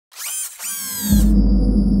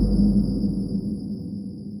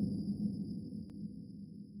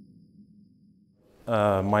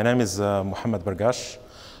My name is Mohamed Bergach.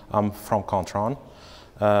 I'm from Kontron.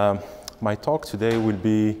 My talk today will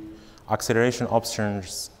be acceleration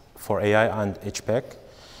options for AI and HPEC.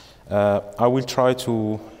 I will try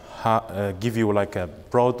to give you like a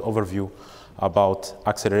broad overview about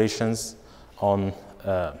accelerations on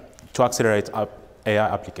to accelerate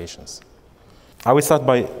AI applications. I will start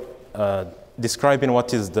by describing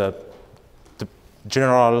what is the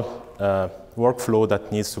general workflow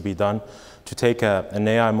that needs to be done to take an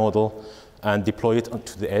AI model and deploy it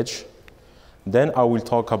onto the edge. Then I will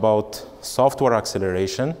talk about software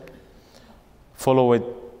acceleration, followed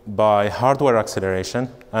by hardware acceleration,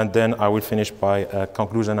 and then I will finish by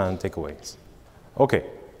conclusion and takeaways. Okay,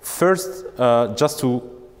 first, just to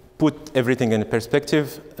put everything in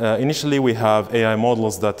perspective, initially we have AI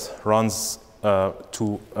models that runs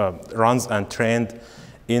and trained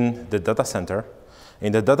in the data center.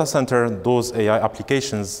 In the data center, those AI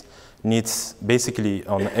applications needs basically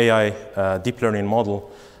on AI deep learning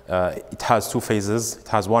model. It has two phases. It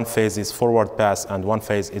has one phase is forward pass and one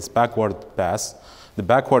phase is backward pass. The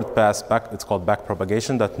backward pass, it's called back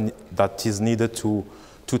propagation, that is needed to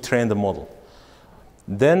train the model.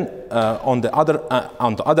 Then on the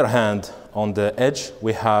other hand, on the edge,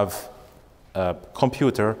 we have a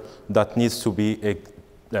computer that needs to be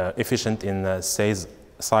efficient in size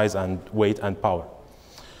and weight and power.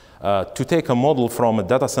 To take a model from a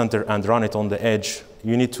data center and run it on the edge,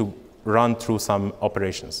 you need to run through some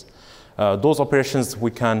operations. Those operations,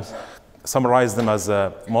 we can summarize them as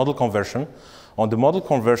a model conversion. On the model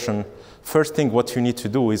conversion, first thing what you need to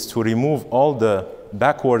do is to remove all the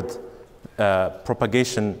backward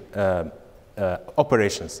propagation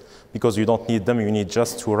operations, because you don't need them. You need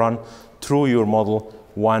just to run through your model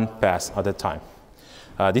one pass at a time.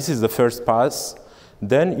 This is the first pass.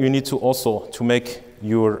 Then you need to also to make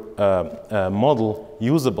your model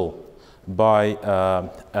usable by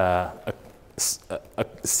a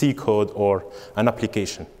C code or an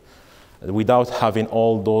application without having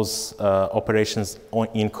all those operations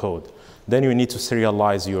in code. Then you need to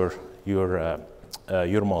serialize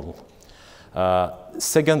your model.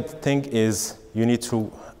 Second thing is you need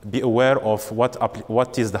to be aware of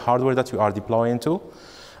what is the hardware that you are deploying to.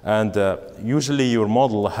 And usually your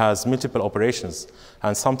model has multiple operations,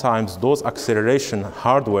 and sometimes those acceleration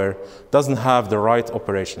hardware doesn't have the right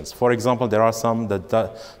operations. For example, there are some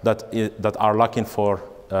that are lacking for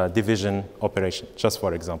division operation, just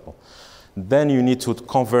for example. Then you need to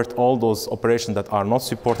convert all those operations that are not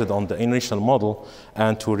supported on the initial model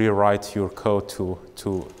and to rewrite your code to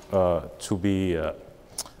be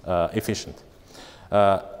efficient.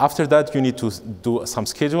 After that, you need to do some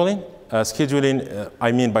scheduling.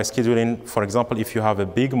 I mean by scheduling, for example, if you have a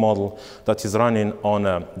big model that is running on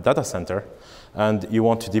a data center and you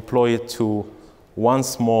want to deploy it to one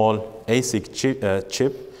small ASIC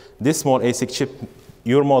chip, this small ASIC chip,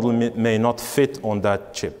 your model may not fit on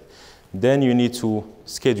that chip. Then you need to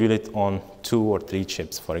schedule it on 2 or 3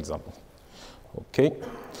 chips, for example. Okay.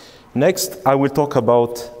 Next, I will talk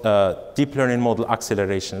about deep learning model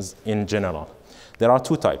accelerations in general. There are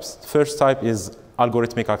 2 types. First type is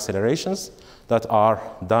algorithmic accelerations that are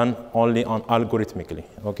done only on algorithmically.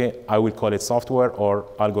 Okay, I will call it software or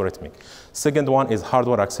algorithmic. Second one is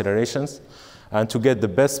hardware accelerations, and to get the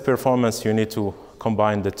best performance, you need to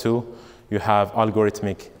combine the two. You have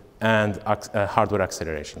algorithmic and hardware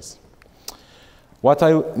accelerations. What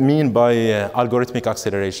I mean by algorithmic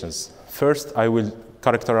accelerations, first I will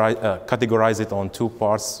categorize it on 2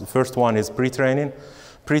 parts. The first one is pre-training.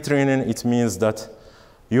 Pre-training, it means that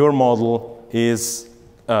your model is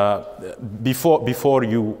before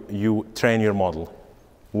you train your model.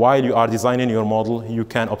 While you are designing your model, you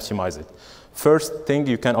can optimize it. First thing,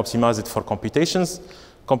 you can optimize it for computations.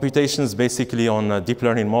 Computations, basically on deep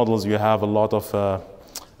learning models, you have a lot of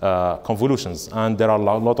convolutions, and there are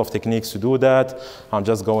a lot of techniques to do that. I'm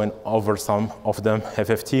just going over some of them: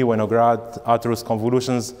 FFT, Winograd, Atrus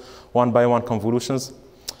convolutions, one-by-one convolutions.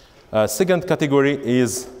 Second category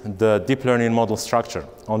is the deep learning model structure.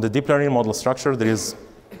 On the deep learning model structure,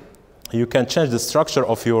 you can change the structure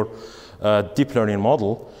of your deep learning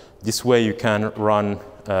model. This way you can run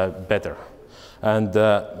better. And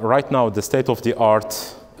right now, the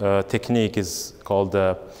state-of-the-art technique is called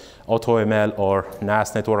AutoML or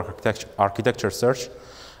NAS network architecture search.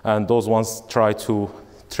 And those ones try to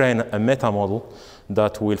train a meta model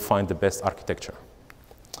that will find the best architecture.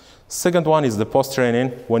 Second one is the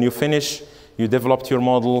post-training. When you finish, you developed your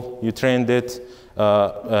model, you trained it,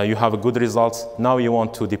 you have a good results. Now you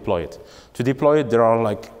want to deploy it. To deploy it, there are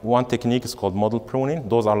like one technique is called model pruning.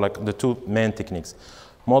 Those are like the two main techniques.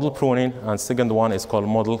 Model pruning, and second one is called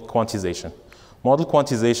model quantization. Model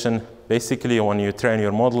quantization, basically when you train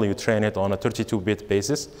your model, you train it on a 32-bit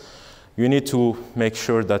basis. You need to make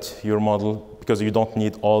sure that your model, because you don't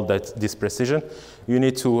need all this precision, you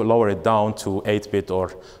need to lower it down to 8-bit or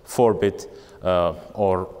 4-bit,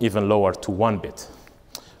 or even lower to 1-bit.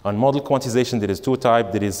 On model quantization, there is two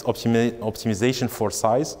types. There is optimization for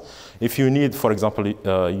size. If you need, for example,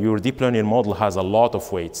 your deep learning model has a lot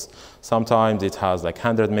of weights. Sometimes it has like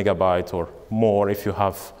 100 megabytes or more. If you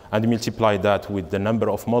have, and multiply that with the number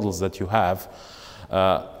of models that you have,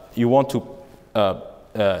 you want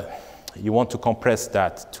to compress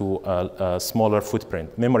that to a smaller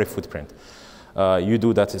footprint, memory footprint. You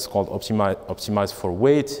do that, it's called optimize for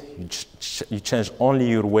weight. You change only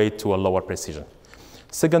your weight to a lower precision.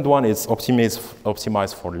 Second one is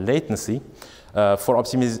optimize for latency. For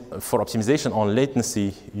optimization on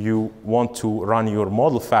latency, you want to run your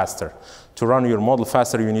model faster. To run your model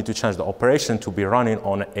faster, you need to change the operation to be running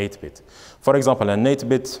on an 8-bit. For example, an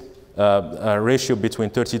 8-bit ratio between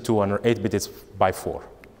 32 and 8-bit is by 4.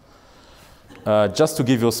 Just to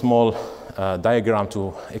give you a small diagram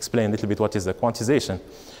to explain a little bit what is the quantization.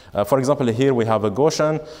 For example, here we have a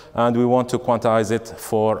Gaussian, and we want to quantize it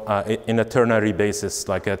for in a ternary basis,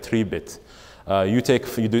 like a 3-bit.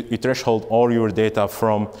 You threshold all your data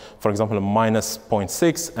from, for example, a minus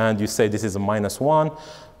 0.6, and you say this is a minus 1,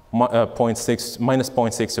 minus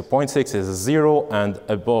 0.6 to 0.6 is a 0, and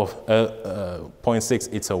above 0.6,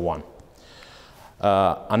 it's a 1.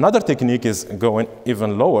 Another technique is going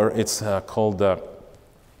even lower. It's called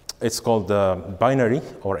binary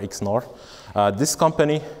or XNOR. This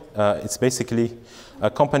company, it's basically a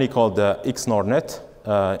company called XNORnet.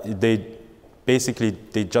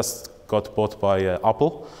 They just got bought by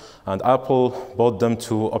Apple, and Apple bought them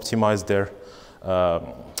to optimize their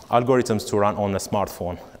algorithms to run on a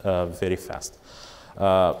smartphone very fast.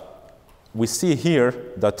 We see here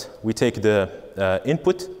that we take the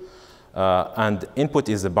input, and input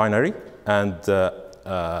is a binary, and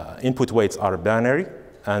input weights are binary,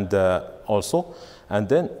 and and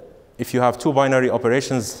then if you have two binary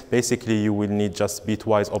operations, basically you will need just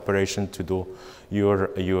bitwise operation to do your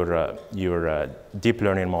deep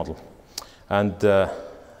learning model, and the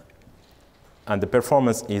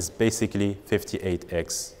performance is basically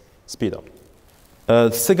 58x speed up.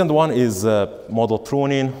 The second one is model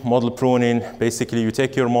pruning. Model pruning, basically you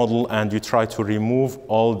take your model and you try to remove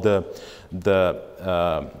all the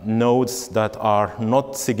nodes that are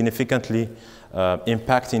not significantly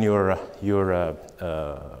impacting your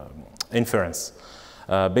inference.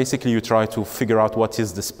 Basically, you try to figure out what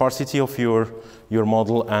is the sparsity of your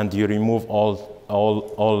model, and you remove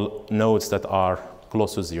all nodes that are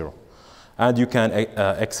close to 0. And you can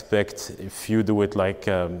expect, if you do it like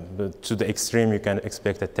to the extreme, you can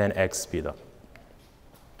expect a 10x speed up.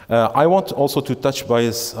 I want also to touch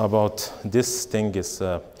base about this thing is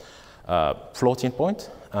floating point,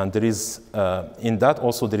 and there is in that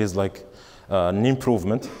also there is like an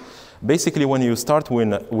improvement. Basically, when you start with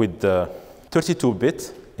the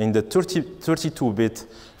 32-bit, in the 32-bit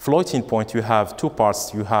floating point, you have two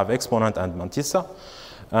parts. You have exponent and mantissa,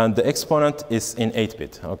 and the exponent is in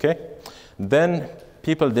 8-bit. Okay. Then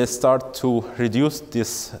they start to reduce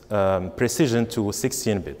this precision to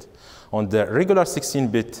 16-bit. On the regular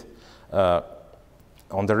 16-bit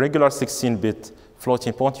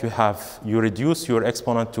floating point, you reduce your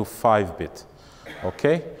exponent to 5-bit.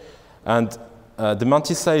 Okay, and the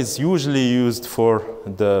mantissa is usually used for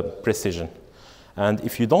the precision. And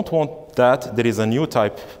if you don't want that, there is a new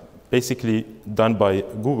type basically done by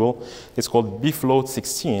Google. It's called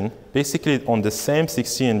bfloat16. Basically, on the same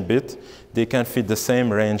 16-bit, they can fit the same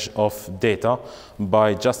range of data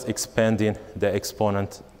by just expanding the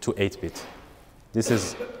exponent to 8-bit. This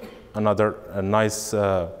is another nice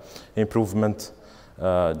improvement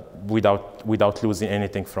without losing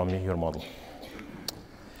anything from your model.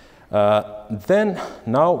 Then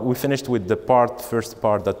now we finished with the first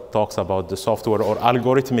part that talks about the software or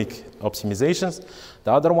algorithmic optimizations.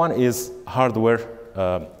 The other one is hardware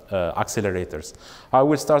accelerators. I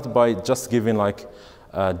will start by just giving like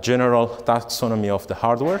a general taxonomy of the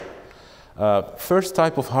hardware. First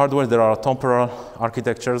type of hardware, there are temporal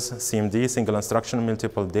architectures, CMD, single instruction,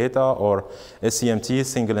 multiple data, or SCMT,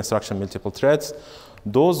 single instruction, multiple threads.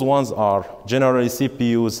 Those ones are generally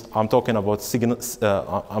CPUs. I'm talking about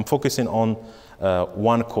I'm focusing on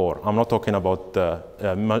one core. I'm not talking about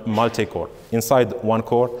multi-core. Inside one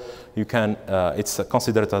core, you can it's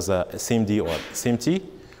considered as a CMD or CMT.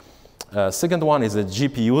 Second one is the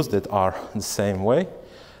GPUs that are the same way.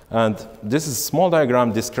 And this is small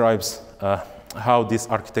diagram describes how these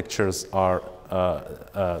architectures are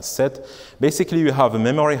set. Basically, you have a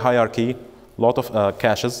memory hierarchy, lot of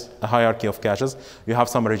caches, a hierarchy of caches. You have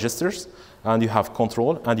some registers, and you have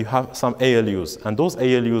control, and you have some ALUs. And those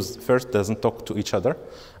ALUs first doesn't talk to each other,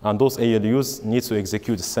 and those ALUs need to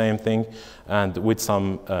execute the same thing and with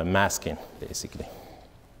some masking, basically.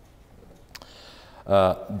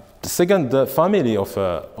 The second family of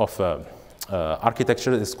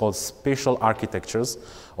architecture is called spatial architectures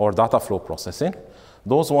or data flow processing.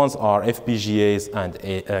 Those ones are FPGAs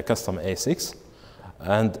and custom ASICs.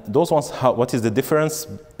 And those ones, what is the difference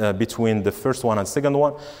between the first one and second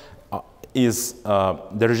one is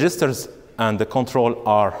the registers and the control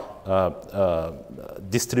are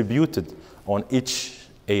distributed on each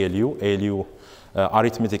ALU,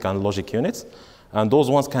 arithmetic and logic units, and those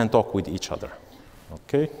ones can talk with each other.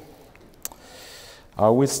 Okay. I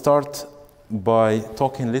will start by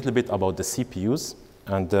talking a little bit about the CPUs,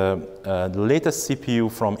 and the latest CPU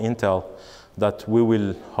from Intel that we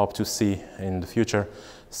will hope to see in the future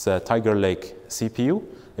is a Tiger Lake CPU.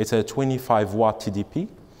 It's a 25-watt TDP,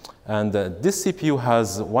 and this CPU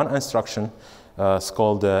has one instruction. It's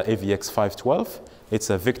called AVX512. It's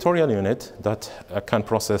a vectorial unit that can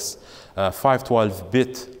process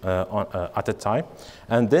 512-bit at a time,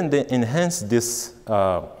 and then they enhance this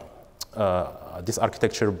this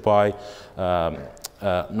architecture by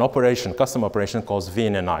an operation, custom operation called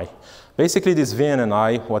VNNI. Basically, this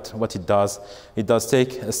VNNI, what it does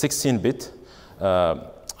take a 16-bit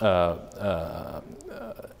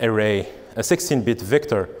array, a 16-bit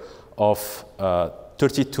vector of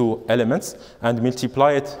 32 elements, and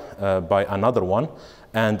multiply it by another one,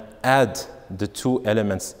 and add the two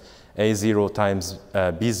elements A0 times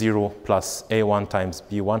B0 plus A1 times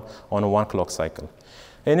B1 on a one clock cycle.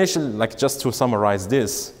 Initially, like just to summarize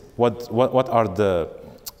this, what are the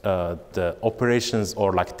operations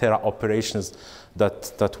or like tera operations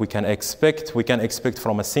that we can expect? We can expect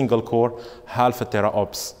from a single core half a tera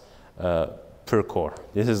ops per core.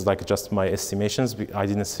 This is like just my estimations. I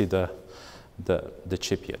didn't see the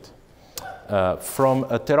chip yet. From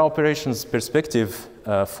a tera operations perspective,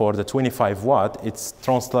 for the 25 watt, it's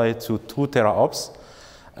translated to 2 tera ops,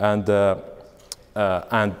 and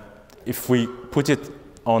if we put it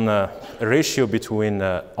on a ratio between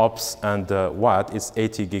ops and watt, it's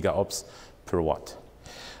 80 gigaops per watt.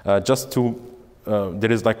 Just to,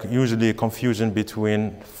 there is like usually a confusion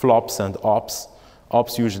between flops and ops.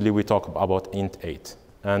 Ops usually we talk about int8,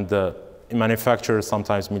 and manufacturers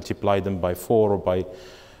sometimes multiply them by 4 or by,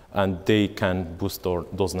 and they can boost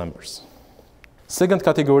those numbers. Second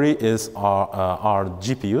category is our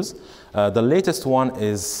GPUs. The latest one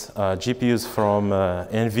is GPUs from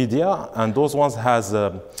NVIDIA, and those ones has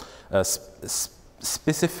a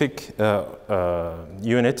specific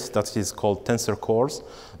unit that is called tensor cores.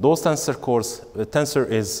 Those tensor cores, tensor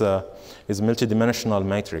is multidimensional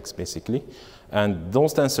matrix basically, and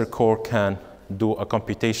those tensor core can do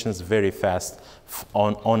computations very fast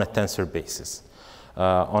on a tensor basis.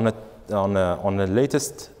 On the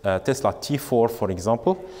latest Tesla T4, for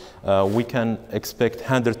example, we can expect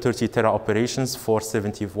 130 tera operations for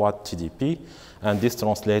 70 watt TDP, and this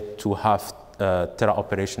translates to half tera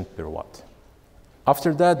operation per watt.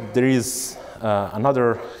 After that, there is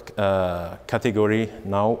another category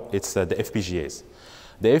now. It's the FPGAs.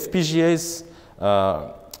 The FPGAs,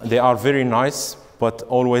 they are very nice, but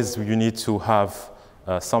always you need to have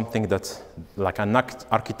something that, like an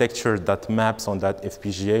architecture that maps on that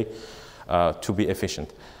FPGA to be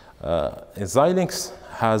efficient. Xilinx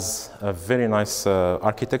has a very nice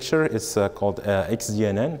architecture. It's called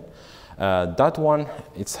XDNN. That one,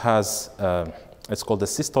 it's called a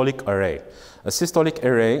systolic array. A systolic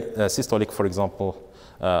array, systolic, for example,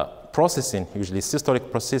 processing, usually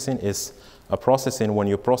systolic processing is a processing when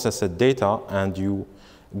you process a data and you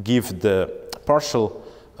give the partial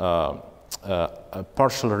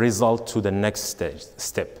result to the next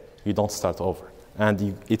step. You don't start over,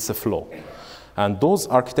 and it's a flow. And those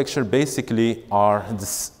architecture basically are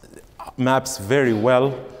maps very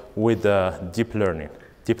well with deep learning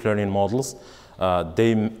models.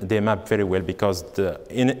 They map very well because the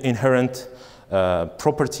inherent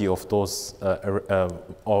property of those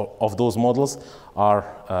models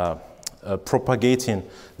are propagating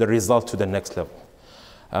the result to the next level.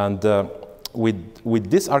 And with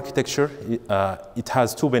this architecture, it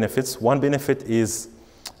has two benefits. One benefit is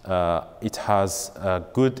it has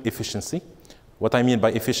good efficiency. What I mean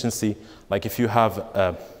by efficiency, like if you have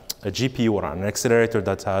a GPU or an accelerator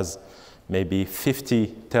that has maybe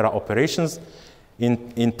 50 tera operations,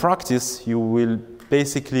 in practice, you will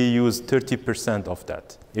basically use 30% of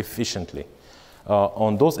that efficiently.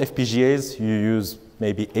 On those FPGAs, you use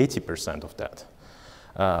maybe 80% of that.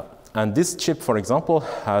 And this chip, for example,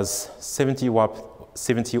 has 70 watt,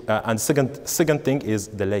 and second thing is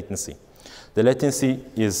the latency. The latency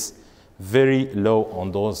is very low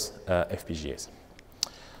on those FPGAs.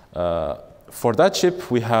 For that chip,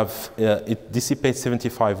 we have, it dissipates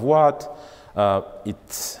 75 watt,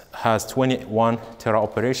 it has 21 tera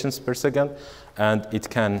operations per second, and it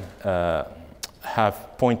can have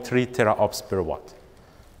 0.3 teraops per watt.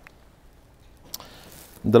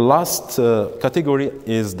 The last category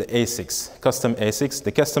is the ASICs, custom ASICs.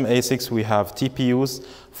 The custom ASICs, we have TPUs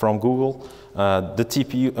from Google, the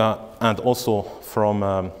TPU, and also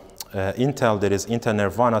from Intel, there is Intel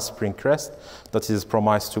Nervana Spring Crest that is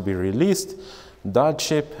promised to be released. That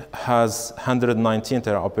chip has 119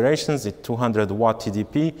 tera operations, it's 200 watt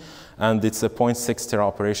TDP, and it's a 0.6 tera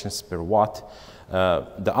operations per watt.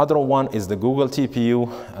 The other one is the Google TPU.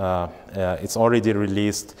 It's already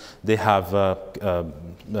released. They have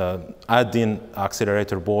add-in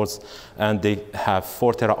accelerator boards, and they have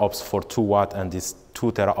 4 teraops for 2 watt, and it's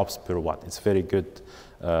 2 teraops per watt. It's very good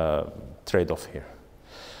trade-off here.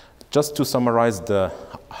 Just to summarize the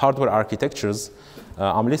hardware architectures,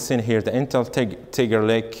 I'm listing here the Intel Tiger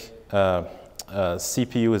Lake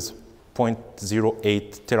CPU is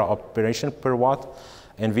 0.08 tera operation per watt.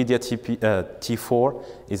 NVIDIA T4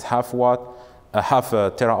 is half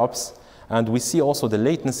teraops. And we see also the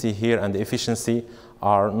latency here and the efficiency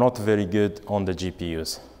are not very good on the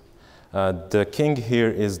GPUs. The king here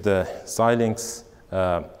is the Xilinx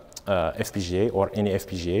FPGA or any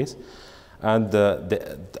FPGAs. And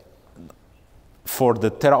for the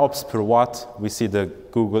teraops per watt, we see the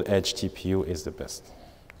Google Edge TPU is the best.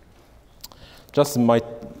 Just my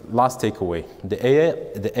last takeaway.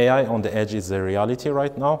 The AI on the edge is a reality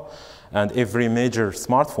right now, and every major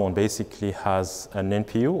smartphone basically has an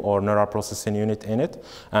NPU or neural processing unit in it,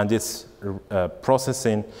 and it's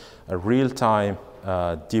processing a real-time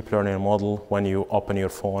deep learning model when you open your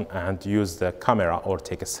phone and use the camera or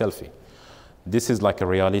take a selfie. This is like a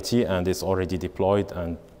reality, and it's already deployed,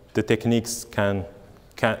 and the techniques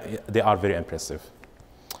they are very impressive.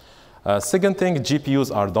 Second thing,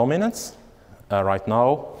 GPUs are dominant right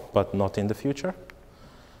now, but not in the future.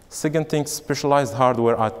 Second thing, specialized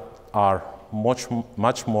hardware are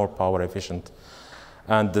much more power efficient.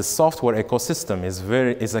 And the software ecosystem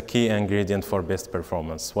is a key ingredient for best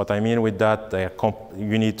performance. What I mean with that,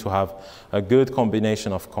 you need to have a good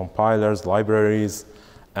combination of compilers, libraries,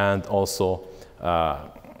 and also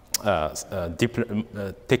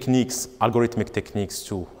techniques, algorithmic techniques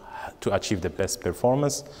to achieve the best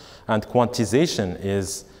performance. And quantization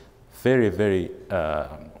is very, very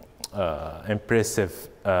impressive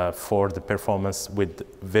for the performance with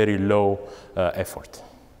very low effort.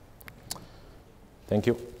 Thank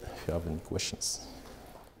you. If you have any questions.